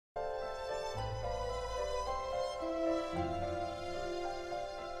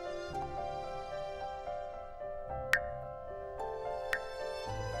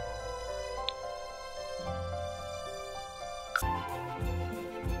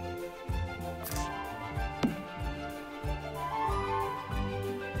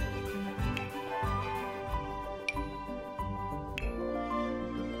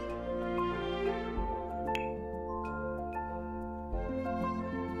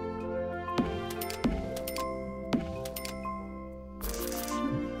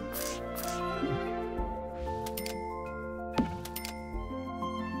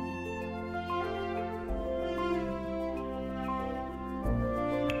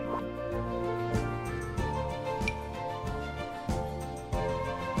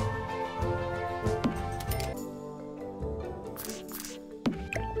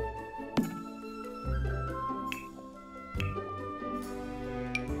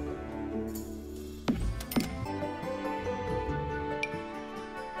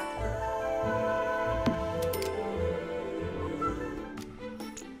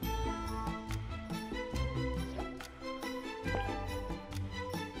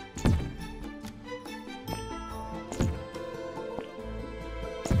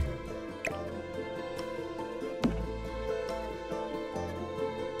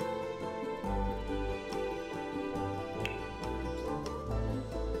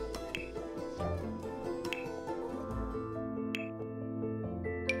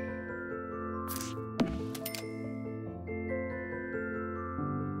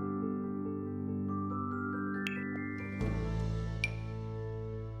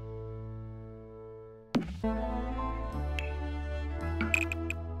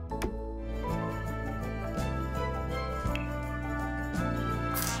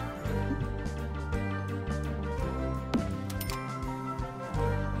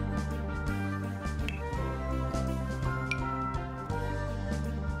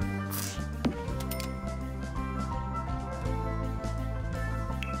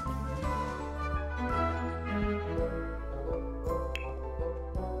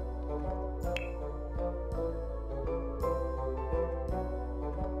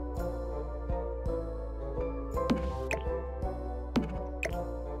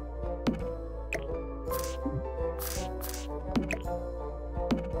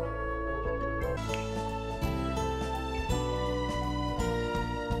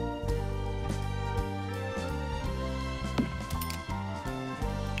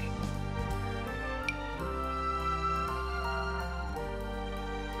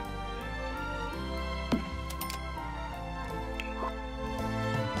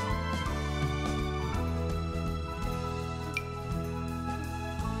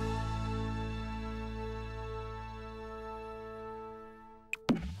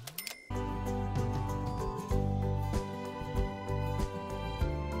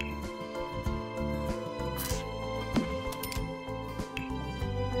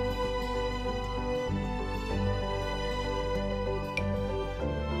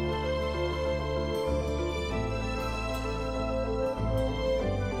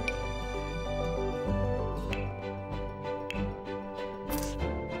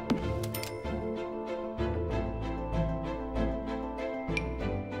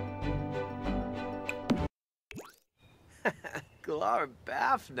Glar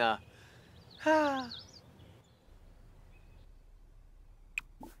Bafna. Oh.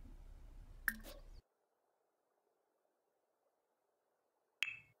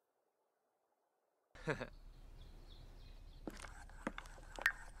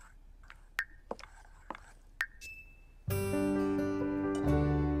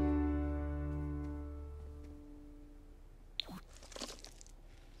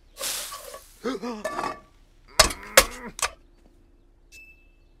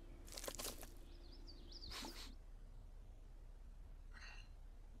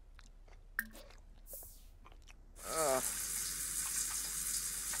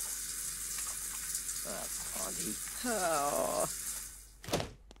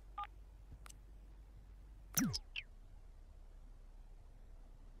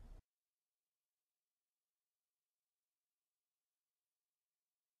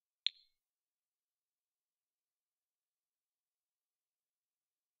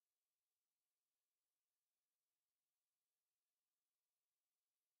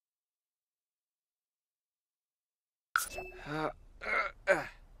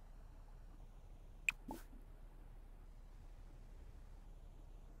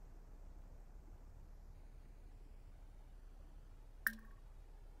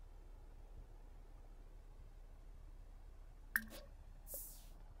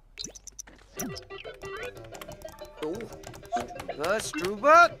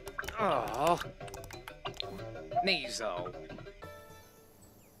 Struba? Oh. Nizo.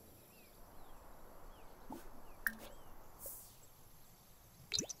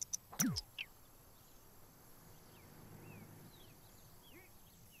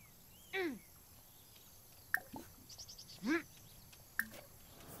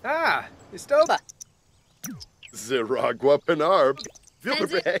 Ah, Istoba. Ziragua Penarb.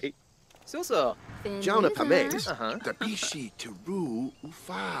 Vilre. Suso. Jauna Pames. Tabishi Teru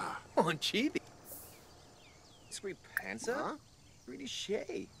Ufa. Monchibi. Scree Pansa? Really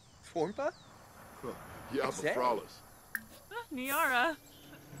Shay. Formpa? Yabba Frollis. Niara.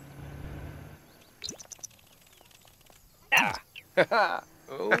 Ah.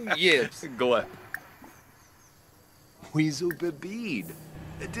 Oh, yes. Glep. Weasel Bebede.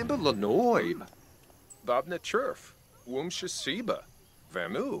 Dimba Lanoib. Bobna Churf. Wumshasiba.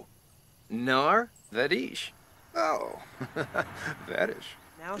 Vamu. Nar Vadish. Oh, Vadish.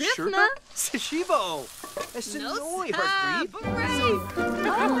 Now Sherpa Sishibo. Esenoi Hargreep.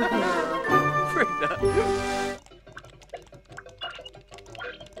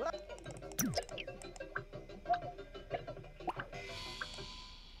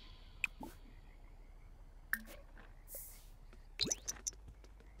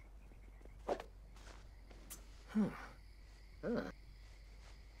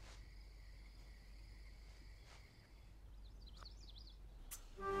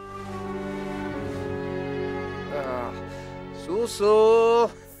 Susu.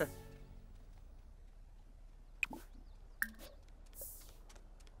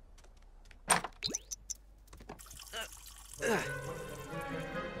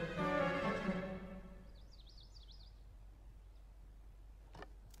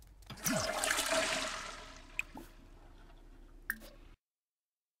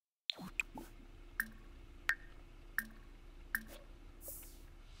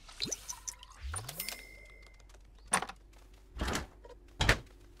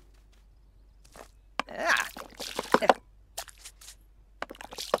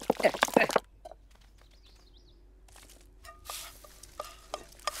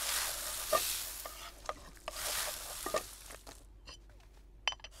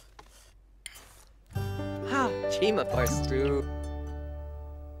 Chima Parstu.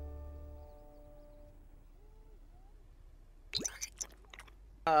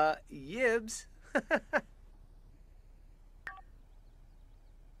 Yibs.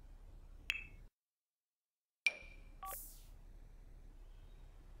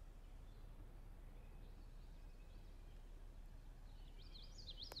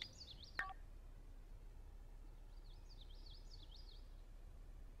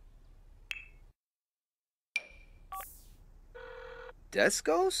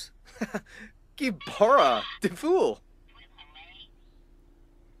 Descos? Gibora, the fool.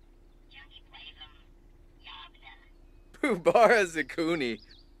 Pubara Zakuni.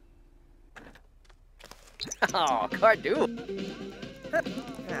 Oh, Cardu.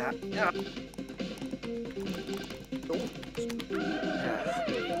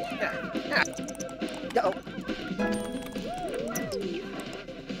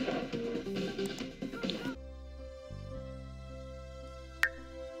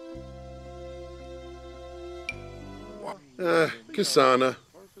 Kasana.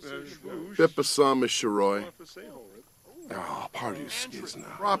 Bipasama Shiroi. Oh, party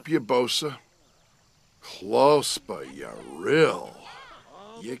skizna. Rap Yabosa. Close, but ya real.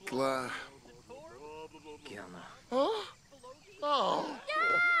 Yikla. Huh? Oh.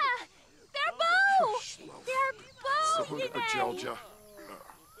 Yeah! They're both! They're both! Jelja.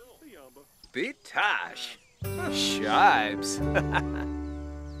 Bitash. Shibes.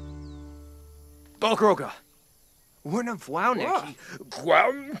 Bogroga. Werner Vwauneki.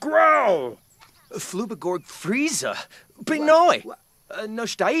 Growl. Flubagorg Frieza. Benoi.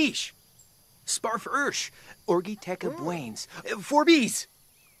 Nostaish. Sparf Ursh. Orgi Teka Bwains. Forbies.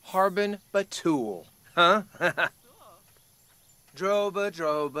 Harbin Batul. Huh?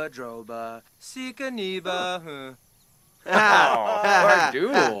 Droba. Sika Niba. Oh,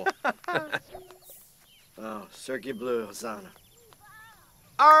 Cardoodle. Oh, Circuit Blue, Hosanna.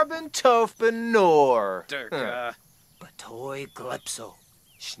 Arben Tof Benor. Durka. Batoy Glepso.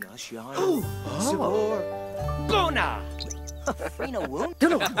 Schnushian. Sabor. Bona. Frina Wound?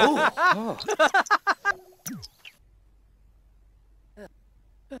 Oh.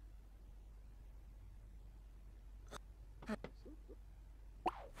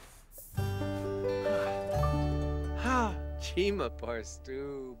 Chima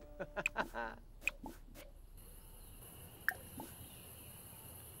Parstoob.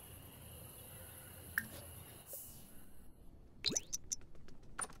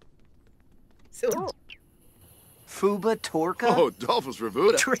 Fuba Torka? Oh, Dolphus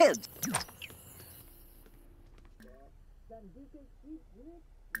Revuda. Tread.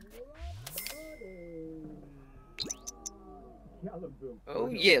 Oh,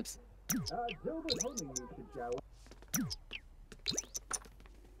 yips.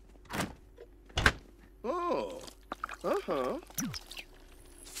 Oh. Uh-huh.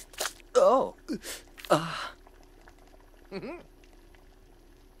 Oh. Uh-huh. Oh.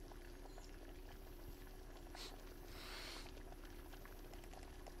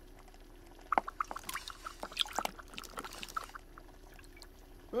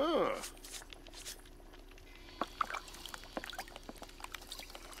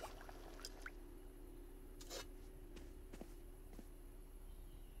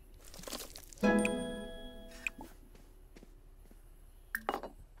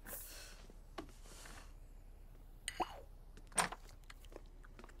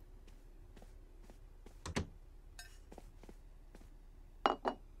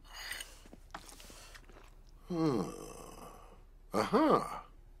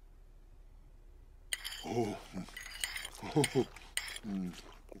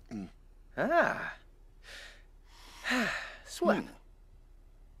 Ah. Sweat.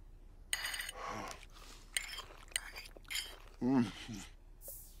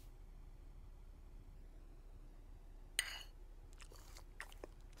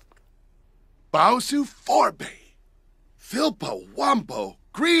 Bausu Forbe. Philpa Wambo.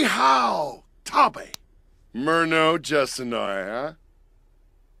 Grihao. Tabe. Murno Justenoi, huh?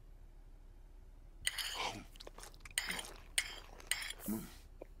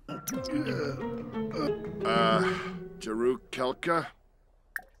 Jerukelka,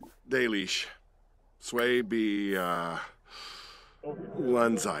 Dalish, Sway be,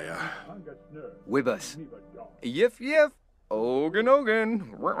 Lanzaya. Wibbus. Yif yif. Ogan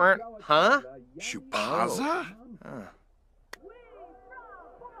ogan. Huh? Chupaza?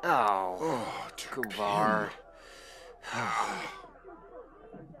 Oh. Oh, Kuvar.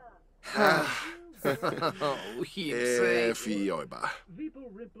 Oh, Fioiba.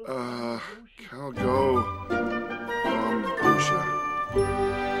 Calgo. Busha.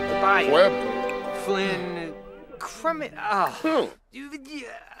 Bye. Web. Flynn. Crummit. Ah. Oh.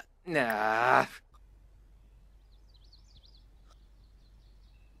 Nah.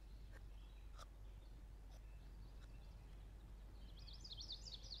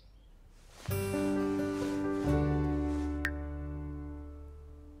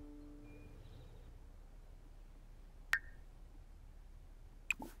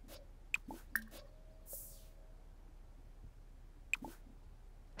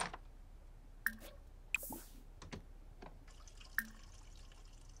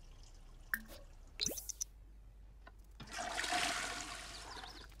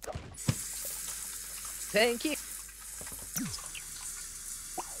 Thank you.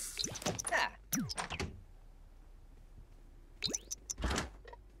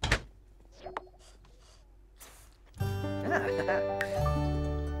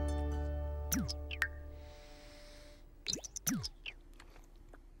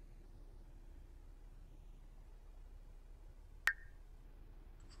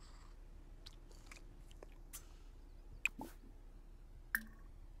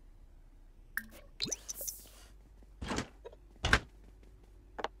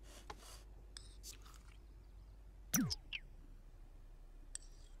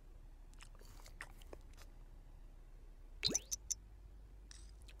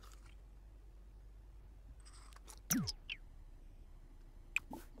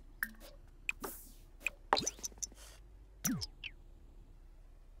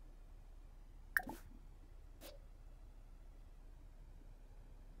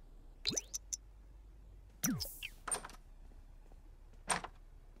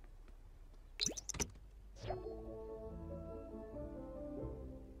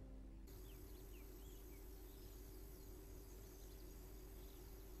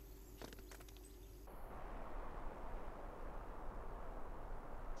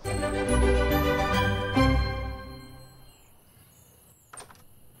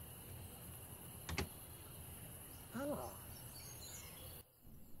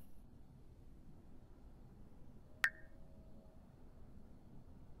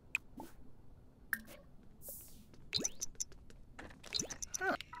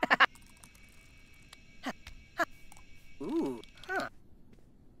 Ooh. Huh.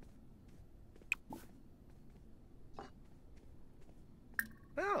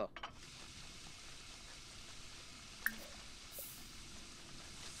 Oh.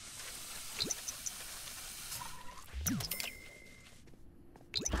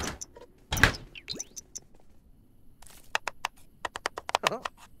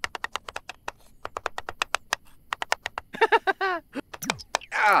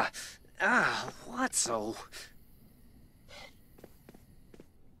 Oh. What so?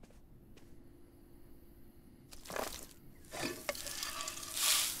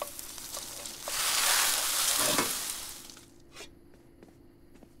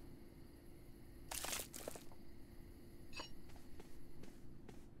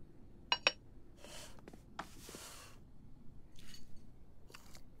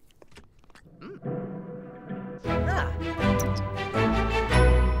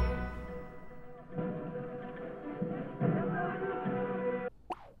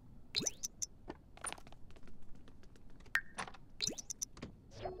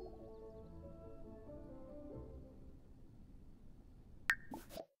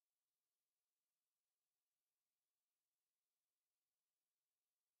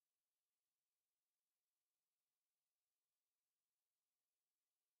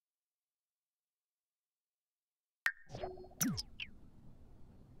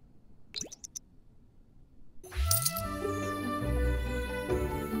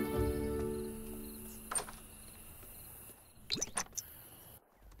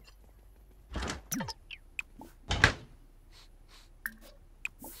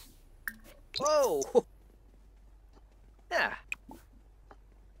 Whoa! Yeah.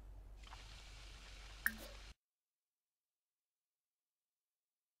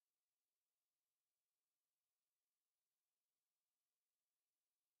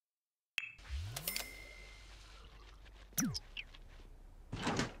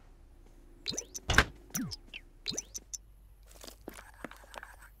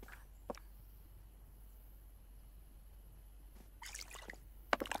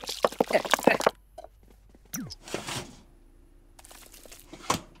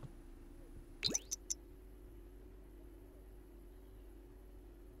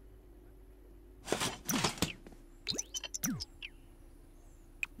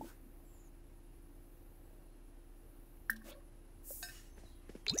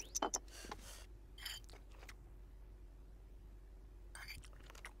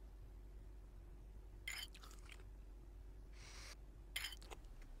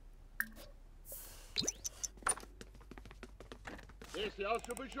 Esse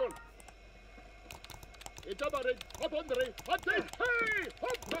Ausschubischen. Itabare, Hopondre, Hotte, hey,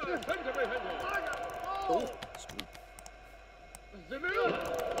 Hoppa, Sendere, Oh, sweet. Zimmer,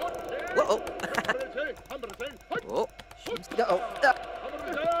 Hotte, Whoa. Hambrete, Hambrete, Hotte, Oh, she's go.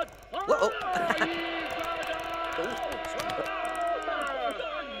 Hambrete, Whoa.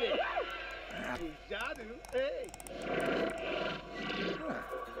 Hey.